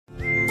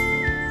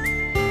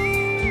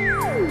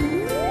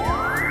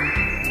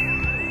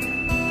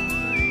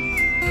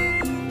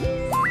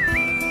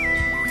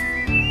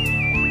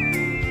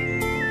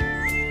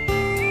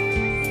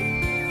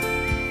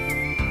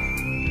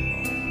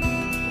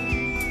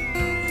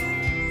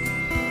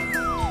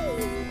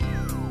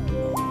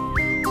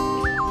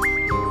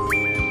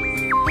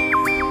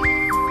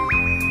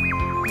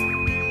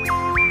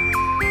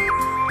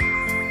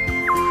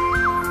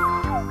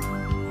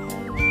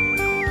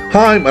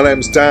Hi, my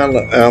name's Dan,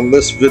 and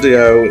this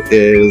video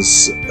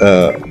is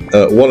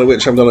one in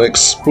which I'm going to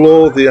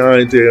explore the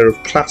idea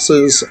of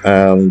classes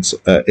and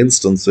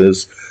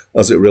instances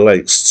as it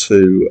relates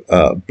to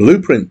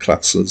blueprint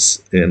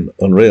classes in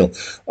Unreal.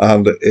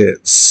 And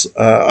it's,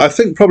 I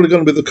think, probably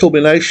going to be the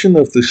culmination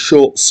of this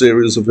short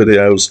series of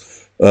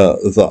videos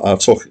that are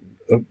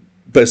talking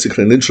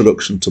basically an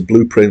introduction to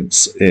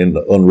blueprints in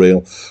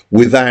Unreal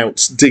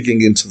without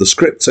digging into the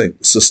scripting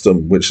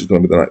system, which is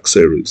going to be the next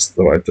series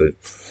that I do.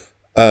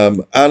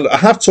 And I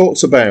have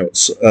talked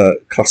about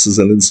classes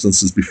and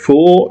instances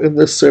before in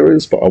this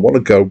series, but I want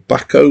to go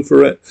back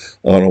over it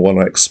and I want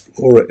to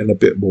explore it in a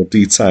bit more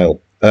detail.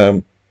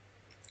 The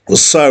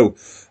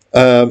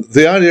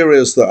idea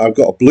is that I've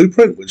got a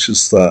blueprint, which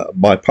is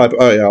my pipe.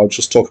 Oh yeah, I'll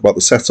just talk about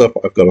the setup.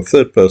 I've got a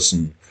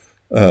third-person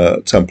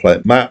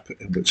template map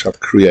in which I've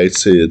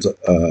created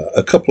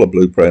a couple of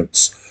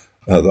blueprints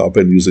that I've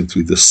been using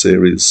through this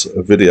series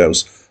of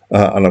videos.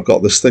 And I've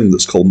got this thing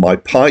that's called my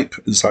pipe.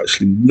 It's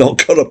actually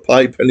not got a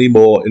pipe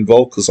anymore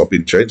involved because I've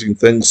been changing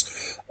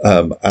things.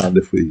 And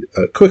if we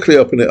quickly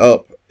open it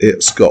up,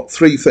 it's got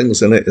three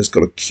things in it. It's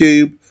got a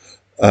cube,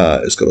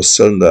 it's got a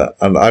cylinder,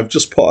 and I've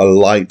just put a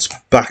light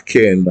back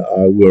in.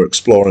 We're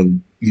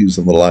exploring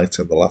using the light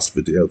in the last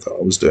video that I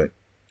was doing.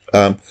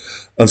 And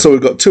so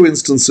we've got two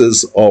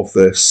instances of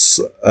this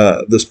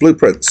this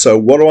blueprint. So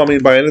what do I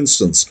mean by an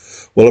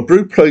instance? Well, a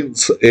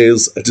blueprint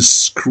is a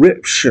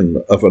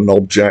description of an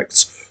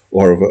object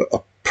or of a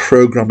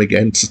programming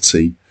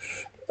entity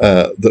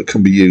that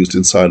can be used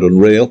inside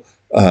Unreal.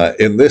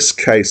 In this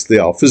case, they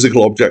are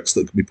physical objects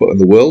that can be put in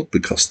the world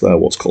because they're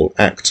what's called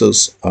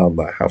actors, and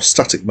they have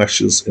static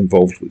meshes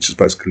involved, which is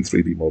basically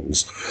 3D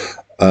models.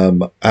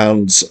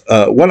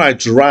 When I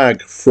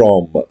drag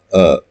from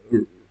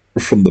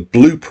the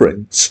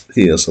blueprint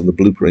here, so the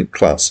blueprint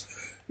class,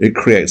 it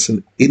creates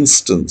an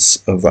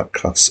instance of that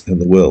class in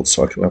the world.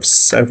 So I can have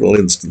several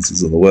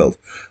instances in the world.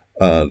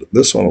 And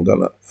this one,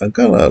 I'm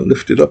gonna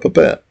lift it up a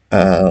bit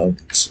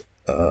and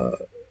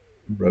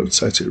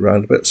rotate it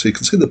around a bit, so you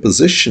can see the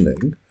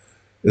positioning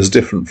is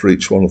different for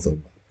each one of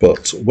them.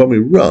 But when we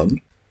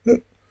run,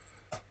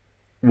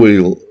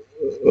 we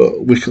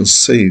can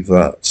see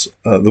that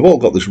they've all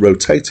got this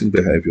rotating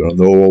behavior, and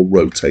they're all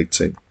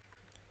rotating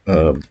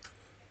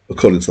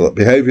according to that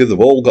behavior. They've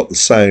all got the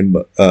same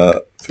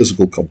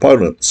physical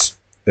components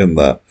in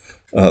there: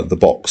 the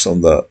box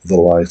and the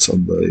light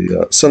and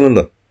the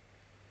cylinder.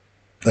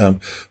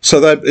 So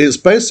that it's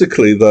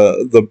basically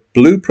the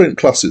blueprint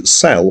class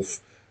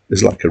itself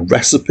is like a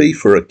recipe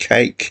for a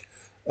cake,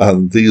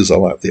 and these are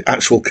like the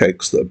actual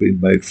cakes that have been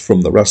made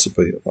from the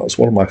recipe. That's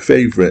one of my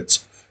favourite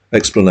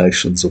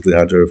explanations of the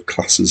idea of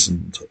classes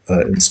and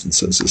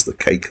instances, is the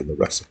cake and the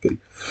recipe.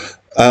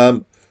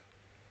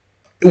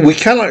 We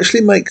can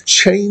actually make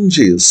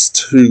changes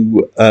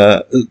to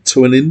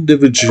an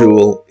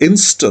individual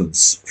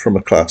instance from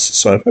a class.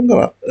 So if I'm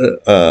going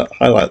to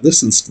highlight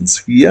this instance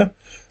here,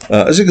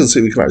 as you can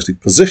see, we can actually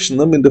position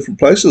them in different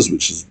places,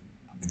 which is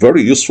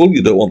very useful.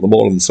 You don't want them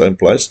all in the same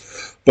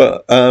place.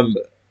 But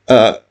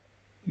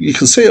you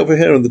can see over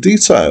here in the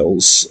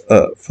details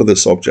for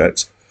this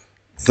object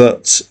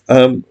that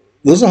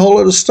there's a whole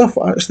lot of stuff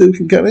actually we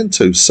can get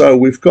into. So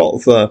we've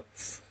got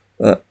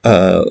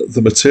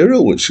the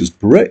material, which is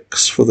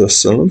bricks for the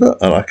cylinder,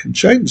 and I can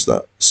change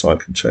that. So I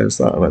can change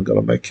that, and I'm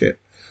going to make it,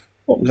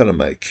 what I'm going to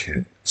make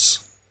it,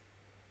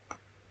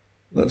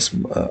 let's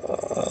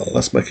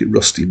make it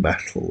rusty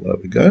metal. There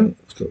we go.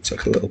 It's going to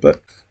take a little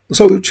bit.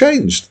 So we've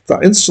changed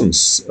that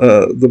instance,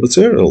 the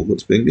material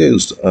that's being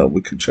used.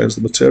 We can change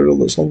the material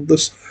that's on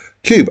this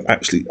cube.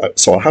 Actually,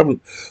 so I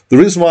haven't. The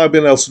reason why I've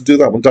been able to do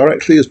that one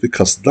directly is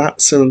because that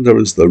cylinder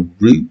is the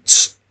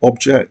root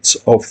object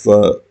of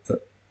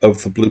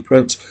the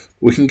blueprint.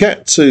 We can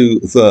get to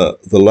the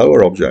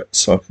lower object.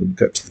 So I can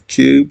get to the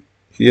cube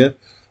here,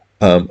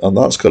 and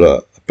that's got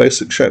a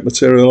basic shape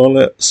material on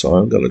it. So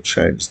I'm going to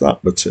change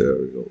that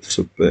material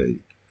to be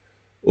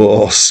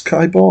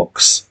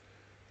skybox.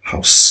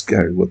 How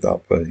scary would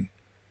that be?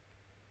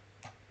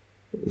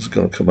 It's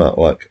going to come out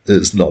like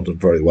it's not done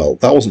very well.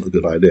 That wasn't a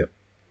good idea.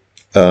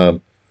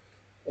 And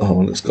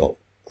it's got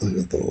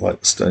the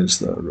light stage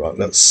there. Right,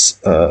 let's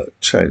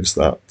change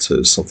that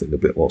to something a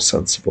bit more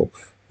sensible.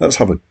 Let's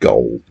have a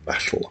gold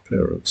metal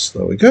appearance.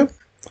 There we go.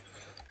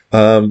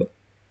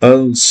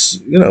 And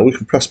you know, we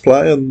can press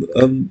play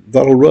and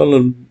that'll run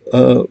and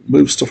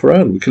move stuff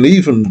around. We can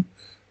even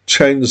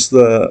change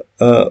the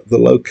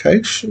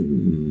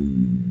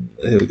location.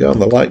 Here we go,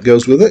 and the light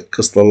goes with it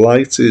because the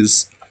light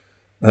is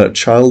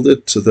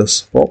childed to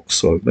this box.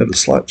 So I've made a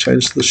slight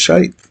change to the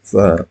shape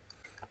there.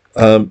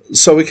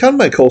 So we can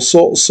make all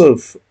sorts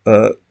of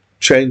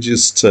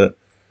changes to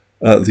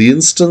the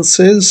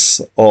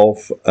instances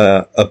of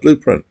a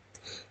blueprint,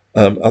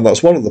 and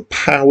that's one of the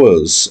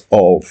powers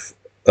of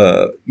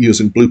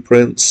using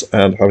blueprints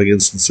and having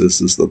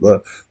instances, is that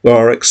there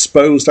are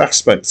exposed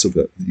aspects of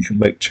it. You can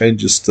make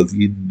changes to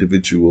the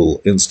individual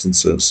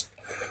instances.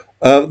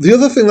 The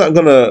other thing that I'm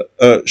going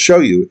to show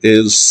you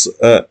is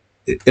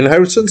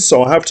inheritance.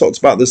 So I have talked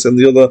about this in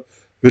the other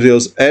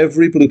videos.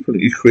 Every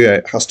blueprint you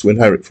create has to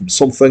inherit from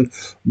something.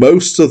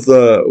 Most of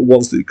the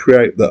ones that you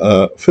create that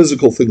are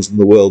physical things in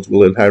the world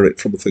will inherit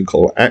from a thing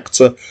called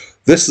actor.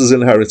 This is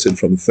inherited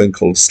from a thing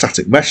called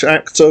static mesh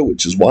actor,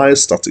 which is why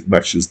static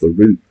mesh is the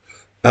root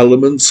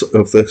element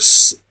of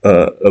this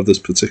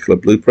particular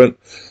blueprint.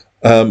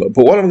 But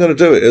what I'm going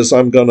to do is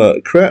I'm going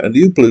to create a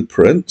new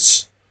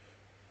blueprint,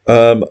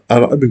 and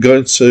I'm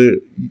going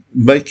to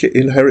make it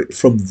inherit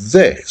from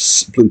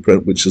this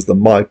blueprint, which is the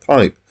my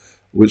pipe,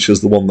 which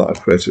is the one that I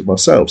created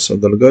myself. So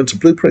I'm going to go into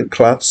blueprint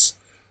class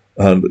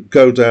and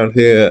go down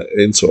here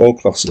into all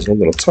classes. I'm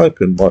going to type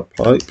in my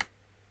pipe,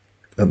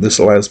 and this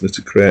allows me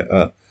to create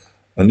a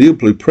new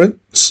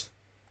blueprint,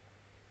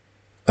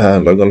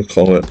 and I'm going to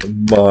call it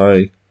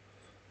my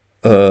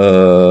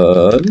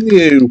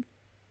new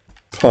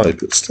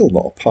pipe. It's still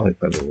not a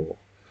pipe anymore.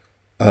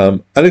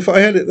 And if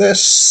I edit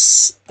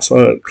this,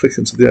 so I click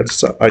into the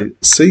editor, I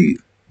see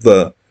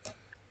the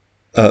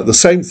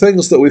same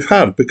things that we've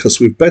had, because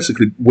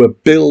we're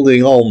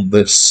building on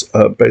this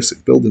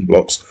basic building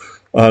blocks.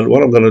 And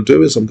what I'm going to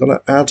do is I'm going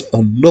to add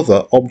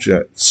another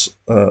object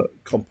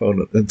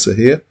component into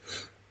here.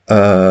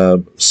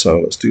 So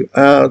let's do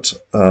add,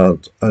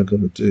 and I'm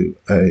going to do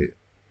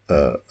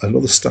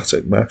another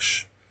static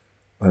mesh.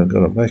 I'm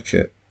going to make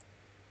it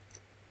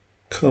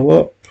come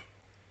up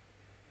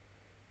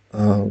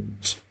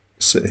and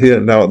sit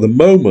here. Now at the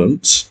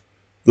moment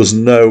there's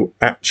no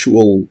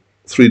actual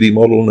 3D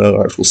model,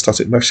 no actual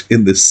static mesh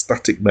in this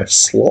static mesh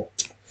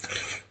slot.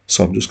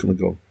 So I'm just going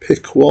to go and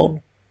pick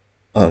one,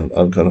 and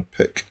I'm going to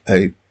pick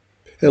a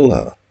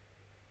pillar.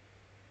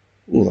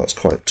 Oh, that's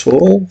quite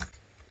tall.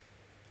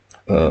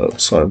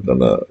 So I'm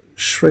going to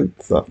shrink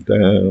that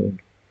down.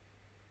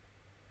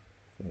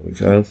 There we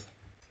go.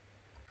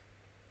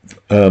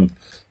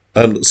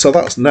 And so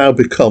that's now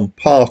become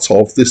part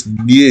of this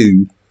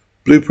new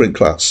blueprint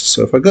class.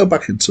 So if I go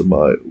back into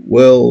my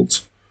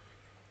world,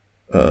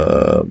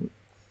 and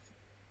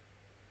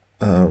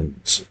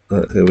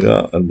here we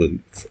are, and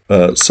move.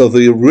 So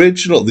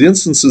the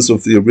instances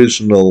of the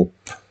original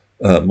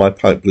my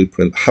pipe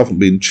blueprint haven't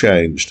been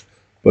changed.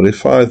 But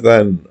if I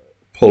then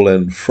pull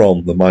in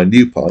from the my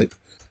new pipe,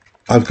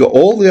 I've got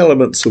all the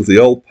elements of the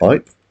old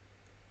pipe,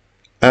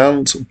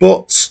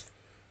 but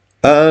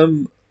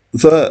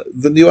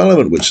the new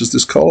element, which is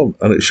this column,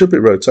 and it should be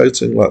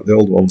rotating like the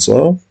old ones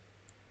are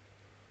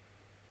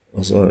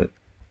as I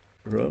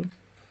run.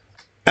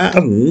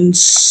 And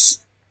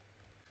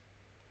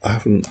I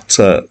haven't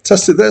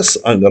tested this.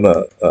 I'm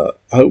gonna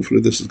hopefully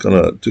this is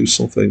gonna do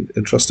something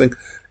interesting.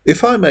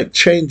 If I make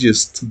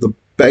changes to the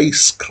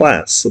base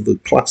class, so the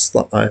class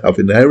that I have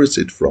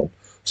inherited from,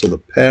 so the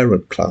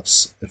parent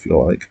class, if you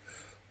like,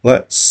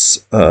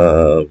 let's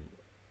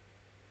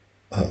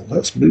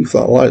move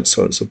that light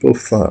so it's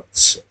above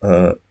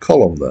that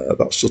column there.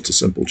 That's just a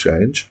simple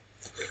change.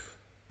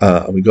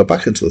 And we go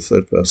back into the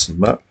third person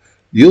map.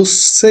 You'll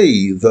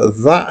see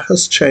that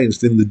has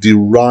changed in the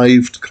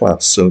derived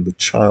class, so in the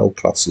child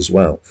class as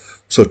well.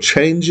 So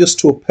changes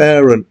to a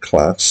parent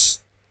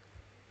class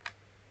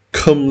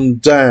come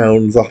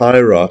down the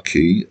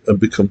hierarchy and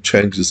become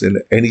changes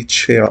in any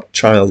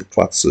child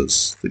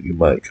classes that you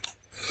make.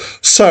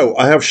 So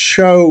I have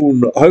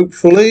shown,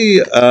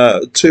 hopefully,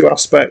 two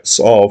aspects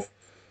of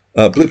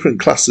blueprint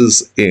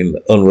classes in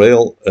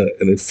Unreal,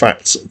 and in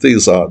fact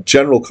these are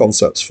general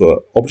concepts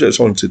for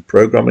object-oriented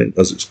programming,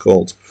 as it's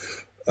called,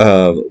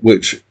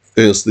 which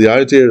is the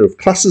idea of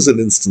classes and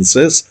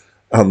instances,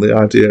 and the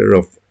idea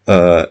of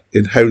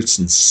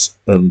inheritance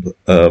and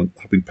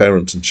having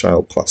parent and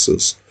child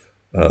classes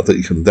that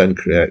you can then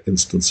create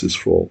instances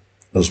for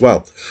as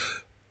well.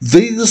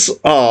 These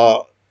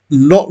are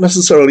not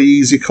necessarily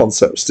easy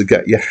concepts to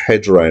get your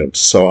head around.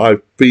 So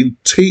I've been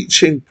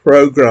teaching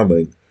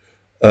programming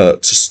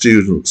to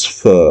students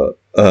for,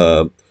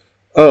 oh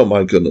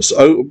my goodness,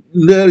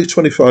 nearly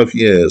 25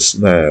 years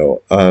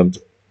now. And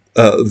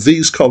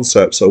these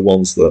concepts are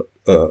ones that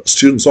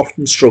students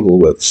often struggle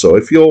with. So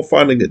if you're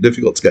finding it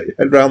difficult to get your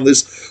head around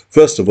this,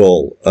 first of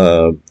all,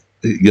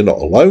 you're not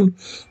alone.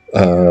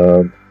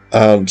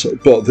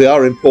 But they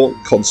are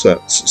important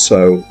concepts.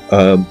 So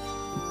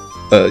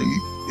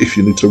if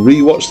you need to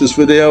re-watch this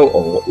video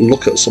or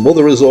look at some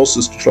other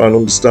resources to try and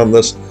understand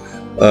this,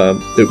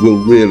 it will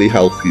really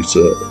help you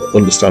to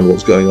understand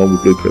what's going on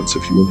with blueprints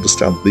if you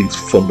understand these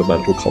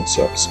fundamental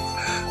concepts.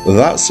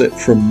 That's it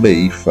from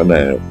me for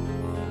now.